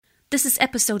This is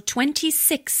episode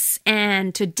 26,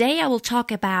 and today I will talk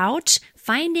about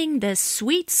finding the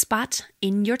sweet spot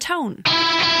in your tone.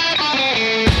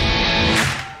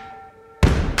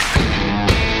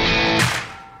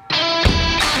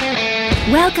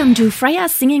 Welcome to Freya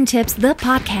Singing Tips, the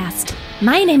podcast.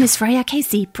 My name is Freya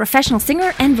Casey, professional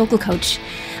singer and vocal coach.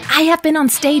 I have been on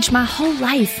stage my whole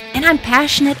life, and I'm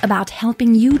passionate about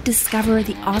helping you discover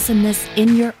the awesomeness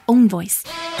in your own voice.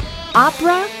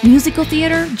 Opera, musical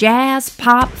theater, jazz,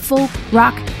 pop, folk,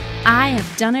 rock, I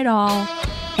have done it all.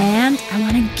 And I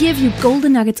want to give you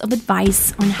golden nuggets of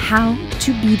advice on how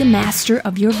to be the master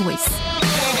of your voice.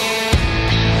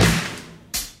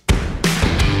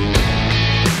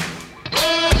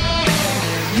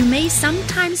 You may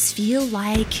sometimes feel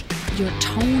like your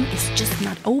tone is just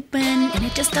not open and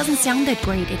it just doesn't sound that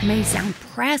great. It may sound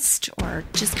pressed or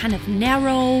just kind of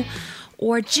narrow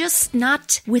or just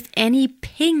not with any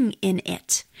ping in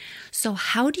it. So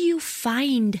how do you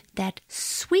find that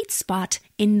sweet spot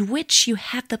in which you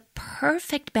have the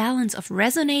perfect balance of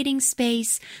resonating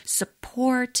space,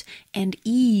 support, and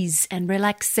ease and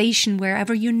relaxation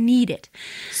wherever you need it?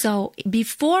 So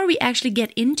before we actually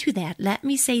get into that, let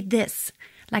me say this.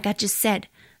 Like I just said,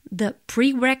 the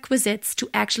prerequisites to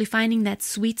actually finding that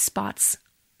sweet spots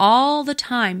all the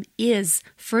time is,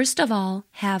 first of all,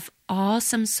 have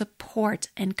awesome support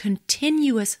and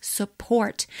continuous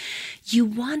support. You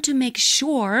want to make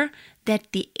sure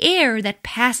that the air that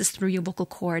passes through your vocal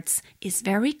cords is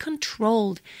very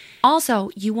controlled.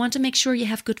 Also, you want to make sure you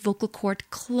have good vocal cord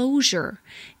closure.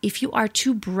 If you are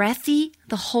too breathy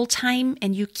the whole time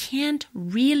and you can't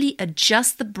really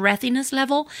adjust the breathiness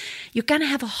level, you're going to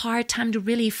have a hard time to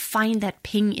really find that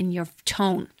ping in your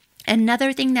tone.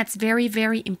 Another thing that's very,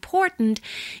 very important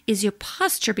is your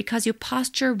posture, because your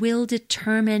posture will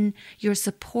determine your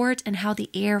support and how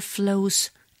the air flows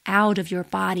out of your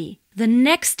body. The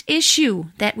next issue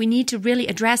that we need to really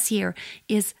address here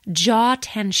is jaw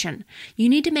tension. You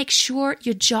need to make sure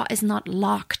your jaw is not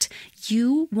locked.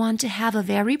 You want to have a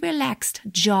very relaxed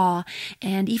jaw.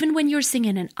 And even when you're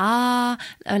singing an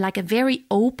like a very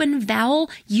open vowel,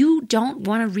 you don't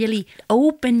want to really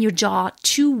open your jaw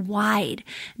too wide.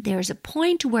 There's a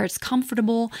point where it's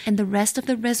comfortable and the rest of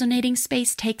the resonating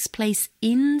space takes place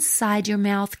inside your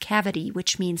mouth cavity,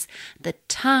 which means the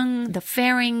tongue, the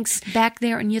pharynx, back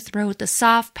there in your throat, the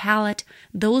soft palate.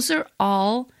 Those are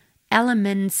all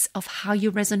elements of how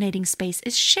your resonating space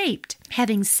is shaped.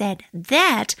 Having said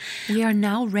that, we are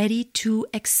now ready to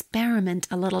experiment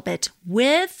a little bit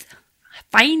with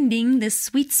finding this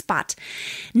sweet spot.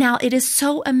 Now, it is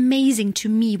so amazing to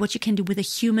me what you can do with a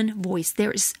human voice.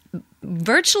 There is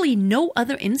virtually no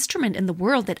other instrument in the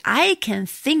world that I can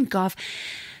think of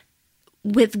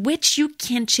with which you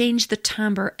can change the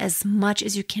timbre as much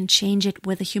as you can change it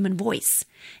with a human voice.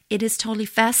 It is totally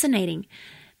fascinating.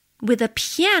 With a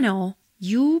piano,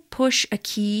 you push a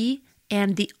key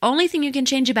and the only thing you can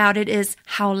change about it is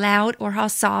how loud or how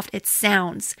soft it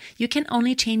sounds. You can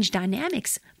only change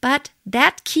dynamics, but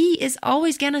that key is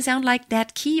always going to sound like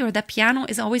that key, or the piano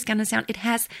is always going to sound. It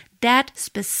has that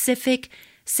specific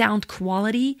sound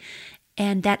quality,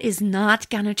 and that is not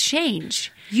going to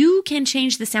change. You can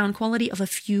change the sound quality of a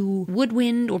few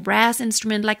woodwind or brass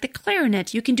instrument like the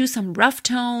clarinet. You can do some rough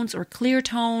tones or clear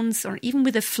tones, or even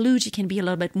with a flute, you can be a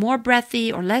little bit more breathy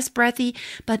or less breathy.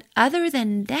 But other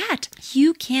than that,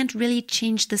 you can't really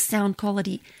change the sound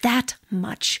quality that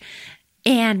much.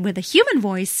 And with a human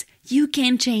voice, you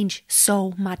can change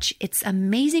so much. It's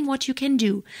amazing what you can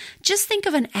do. Just think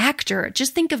of an actor.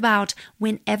 Just think about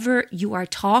whenever you are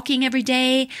talking every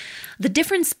day, the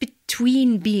difference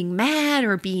between being mad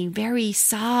or being very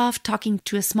soft, talking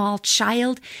to a small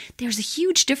child. There's a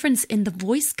huge difference in the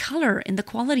voice color, in the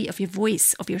quality of your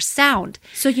voice, of your sound.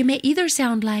 So you may either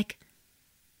sound like,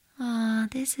 "Oh,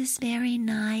 this is very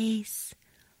nice,"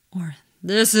 or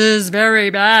 "This is very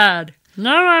bad.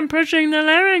 Now I'm pushing the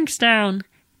larynx down.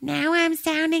 Now I'm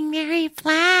sounding very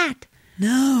flat.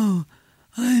 No,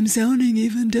 I'm sounding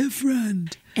even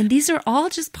different." And these are all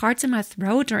just parts in my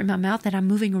throat or in my mouth that I'm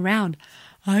moving around.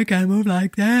 I can move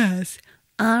like this.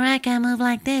 Or I can move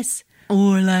like this.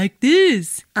 Or like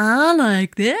this. Or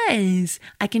like this.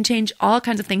 I can change all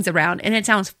kinds of things around, and it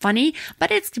sounds funny,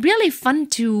 but it's really fun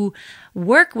to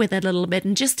work with it a little bit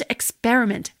and just to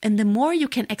experiment. And the more you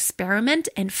can experiment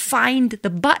and find the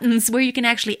buttons where you can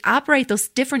actually operate those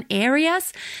different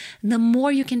areas, the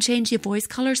more you can change your voice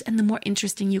colors and the more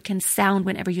interesting you can sound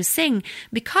whenever you sing.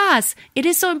 Because it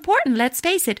is so important, let's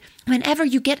face it, whenever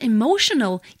you get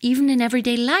emotional, even in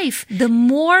everyday life, the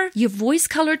more your voice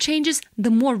color changes,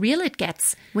 the more real it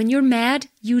gets. When you're mad,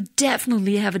 you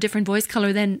definitely have a different voice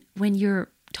color than when you're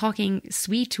talking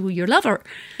sweet to your lover.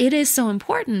 It is so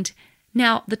important.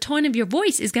 Now, the tone of your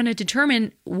voice is going to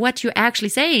determine what you're actually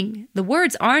saying. The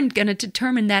words aren't going to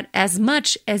determine that as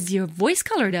much as your voice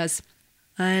color does.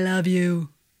 I love you.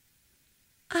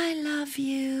 I love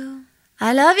you.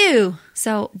 I love you.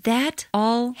 So that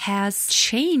all has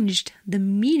changed the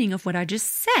meaning of what I just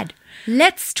said.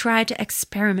 Let's try to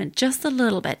experiment just a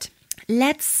little bit.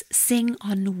 Let's sing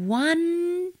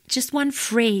on just one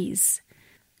phrase.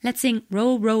 Let's sing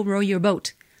row, row, row your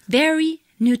boat. Very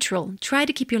neutral. Try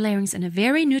to keep your larynx in a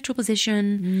very neutral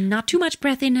position. Not too much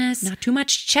breathiness, not too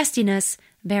much chestiness.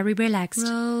 Very relaxed.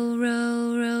 Row,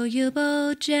 row, row your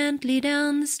boat gently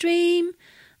down the stream.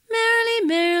 Merrily,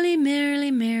 merrily,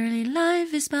 merrily, merrily,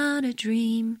 life is but a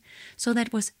dream. So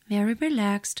that was very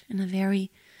relaxed and a very,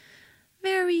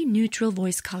 very neutral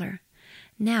voice color.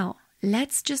 Now,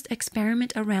 let's just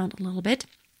experiment around a little bit.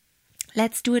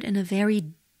 Let's do it in a very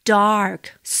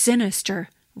dark, sinister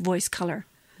voice color.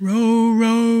 Row,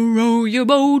 row, row your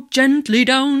boat gently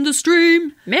down the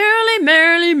stream. Merrily,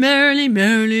 merrily, merrily,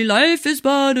 merrily, life is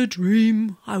but a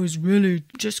dream. I was really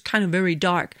just kind of very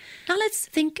dark. Now let's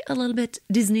think a little bit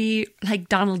Disney, like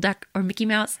Donald Duck or Mickey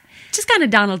Mouse. Just kind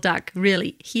of Donald Duck,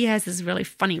 really. He has this really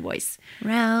funny voice.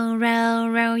 Row, row,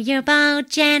 row your boat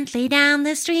gently down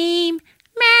the stream.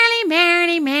 Merrily,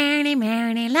 merrily, merrily,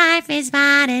 merrily, life is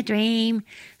but a dream.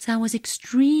 So I was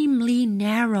extremely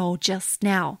narrow just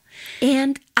now.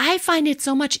 And I find it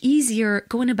so much easier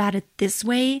going about it this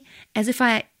way, as if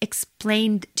I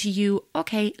explained to you,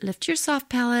 okay, lift your soft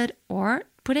palate or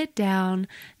put it down.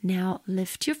 Now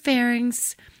lift your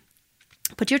pharynx,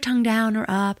 put your tongue down or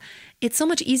up. It's so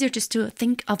much easier just to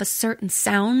think of a certain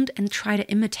sound and try to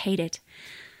imitate it.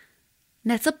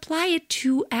 Let's apply it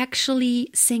to actually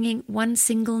singing one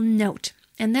single note.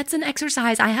 And that's an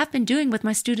exercise I have been doing with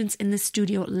my students in the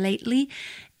studio lately,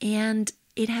 and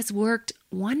it has worked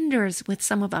wonders with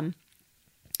some of them.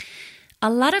 A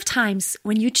lot of times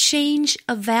when you change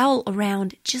a vowel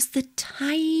around just the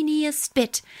tiniest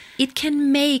bit, it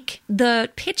can make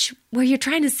the pitch where you're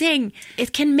trying to sing,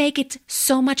 it can make it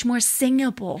so much more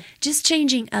singable. Just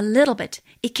changing a little bit,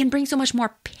 it can bring so much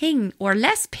more ping or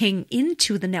less ping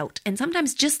into the note. And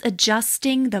sometimes just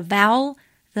adjusting the vowel,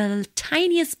 the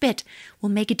tiniest bit, will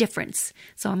make a difference.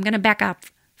 So I'm going to back up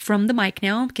from the mic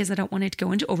now because I don't want it to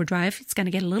go into overdrive. It's going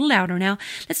to get a little louder now.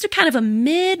 Let's do kind of a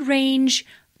mid-range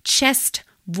chest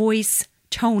voice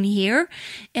tone here.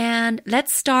 And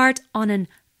let's start on an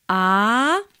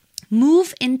ah,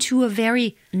 move into a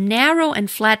very narrow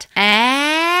and flat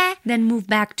ah, then move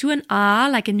back to an ah,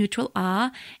 like a neutral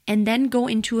ah, and then go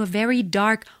into a very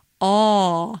dark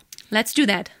aw. Let's do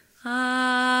that.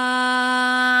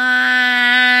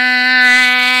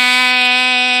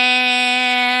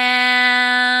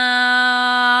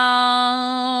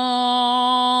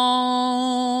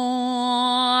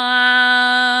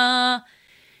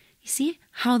 See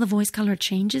how the voice color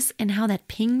changes and how that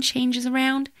ping changes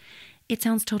around? It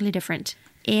sounds totally different.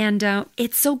 And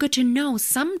it's so good to know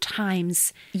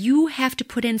sometimes you have to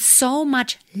put in so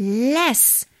much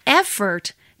less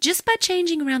effort just by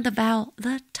changing around the vowel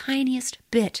the tiniest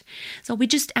bit. So we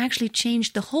just actually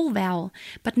changed the whole vowel.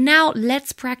 But now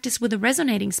let's practice with the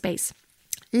resonating space.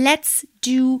 Let's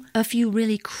do a few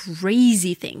really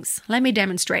crazy things. Let me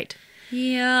demonstrate.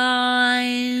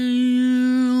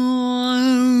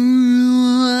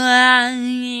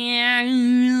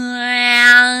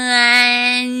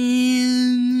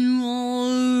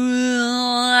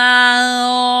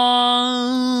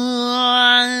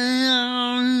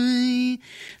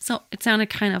 So it sounded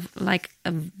kind of like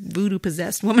a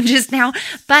voodoo-possessed woman just now,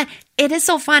 but it is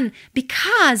so fun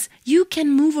because you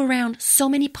can move around so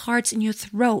many parts in your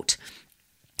throat.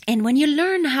 And when you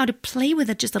learn how to play with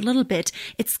it just a little bit,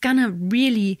 it's gonna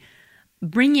really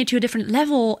bring you to a different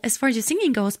level as far as your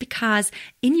singing goes, because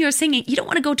in your singing, you don't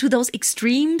want to go to those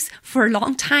extremes for a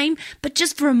long time, but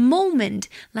just for a moment,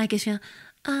 like if you're,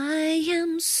 I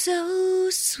am so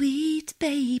sweet,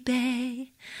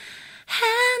 baby,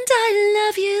 and I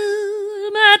love you,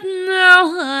 but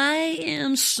now I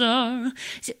am so.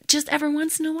 Just every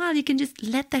once in a while, you can just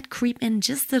let that creep in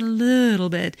just a little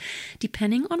bit,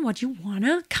 depending on what you want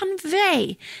to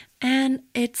convey. And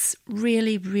it's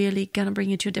really, really going to bring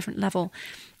you to a different level.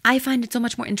 I find it so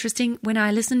much more interesting when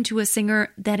I listen to a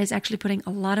singer that is actually putting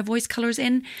a lot of voice colors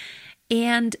in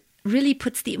and really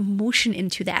puts the emotion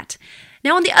into that.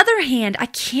 Now, on the other hand, I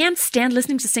can't stand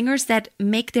listening to singers that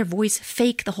make their voice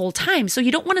fake the whole time. So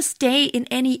you don't want to stay in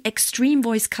any extreme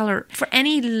voice color for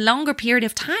any longer period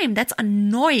of time. That's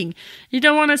annoying. You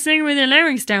don't want to sing with your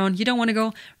larynx down. You don't want to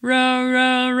go, row,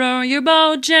 row, row your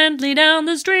boat gently down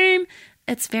the stream.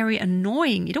 It's very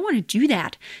annoying. You don't want to do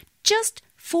that. Just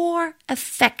for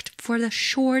effect for the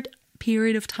short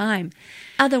period of time.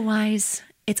 Otherwise,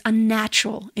 it's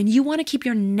unnatural, and you want to keep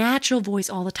your natural voice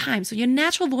all the time. So your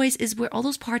natural voice is where all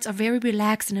those parts are very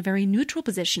relaxed in a very neutral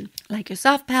position. Like your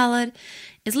soft palate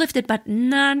is lifted, but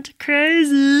not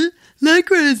crazy, like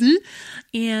crazy.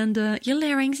 And your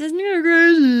larynx is not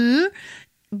crazy,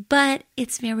 but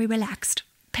it's very relaxed.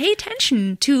 Pay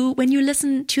attention to when you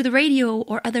listen to the radio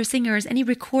or other singers, any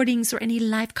recordings or any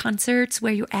live concerts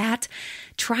where you're at.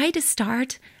 Try to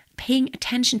start paying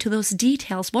attention to those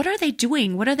details. What are they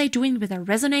doing? What are they doing with their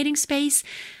resonating space?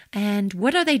 And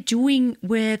what are they doing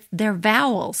with their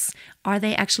vowels? Are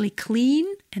they actually clean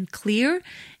and clear?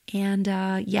 And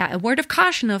a word of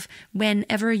caution of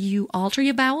whenever you alter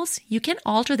your vowels, you can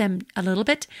alter them a little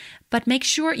bit, but make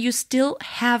sure you still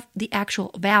have the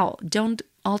actual vowel. Don't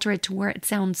alter it to where it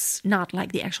sounds not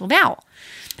like the actual vowel.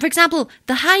 For example,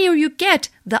 the higher you get,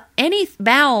 any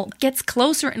vowel gets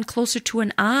closer and closer to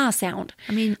an ah sound.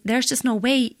 I mean, there's just no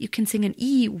way you can sing an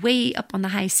E way up on the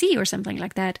high C or something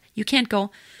like that. You can't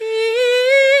go.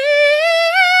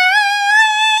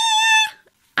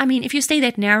 I mean, if you stay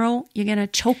that narrow, you're gonna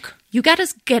choke. You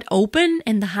gotta get open,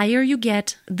 and the higher you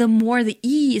get, the more the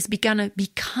E is gonna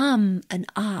become an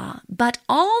ah. But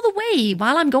all the way,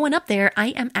 while I'm going up there, I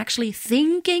am actually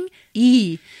thinking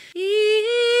E.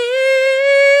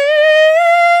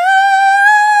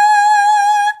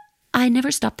 I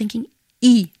never stop thinking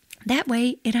E. That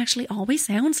way, it actually always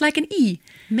sounds like an E.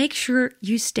 Make sure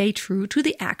you stay true to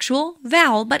the actual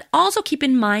vowel, but also keep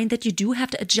in mind that you do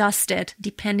have to adjust it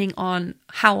depending on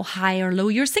how high or low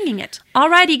you're singing it.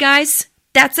 Alrighty, guys,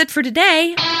 that's it for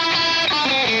today.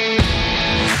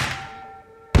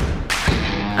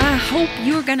 I hope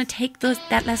you're gonna take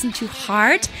that lesson to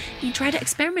heart and try to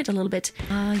experiment a little bit.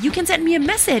 You can send me a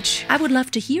message. I would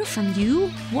love to hear from you.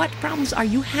 What problems are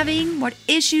you having? What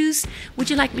issues would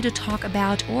you like me to talk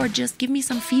about? Or just give me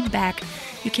some feedback.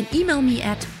 You can email me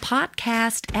at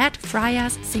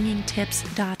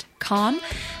podcast@freyasingingtips.com.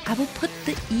 I will put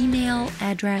the email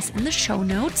address in the show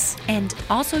notes. And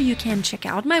also you can check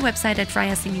out my website at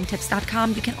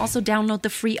freyasingingtips.com. You can also download the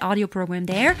free audio program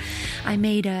there. I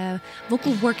made a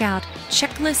vocal workout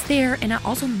checklist there, and I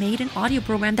also made an audio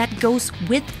program that goes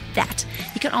with that.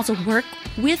 You can also work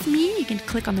with me. You can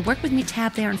click on the Work With Me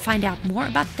tab there and find out more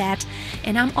about that.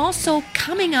 And I'm also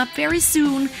coming up very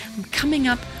soon. I'm coming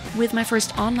up with my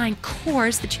first online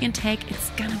course that you can take.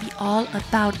 It's gonna be all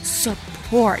about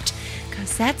support,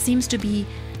 because that seems to be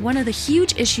one of the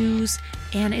huge issues,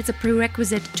 and it's a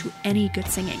prerequisite to any good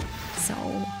singing. So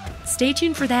stay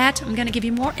tuned for that. I'm gonna give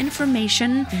you more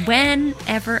information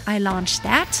whenever I launch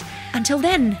that. Until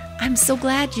then, I'm so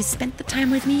glad you spent the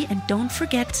time with me, and don't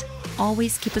forget,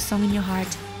 always keep a song in your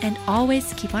heart and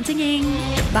always keep on singing.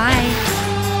 Bye.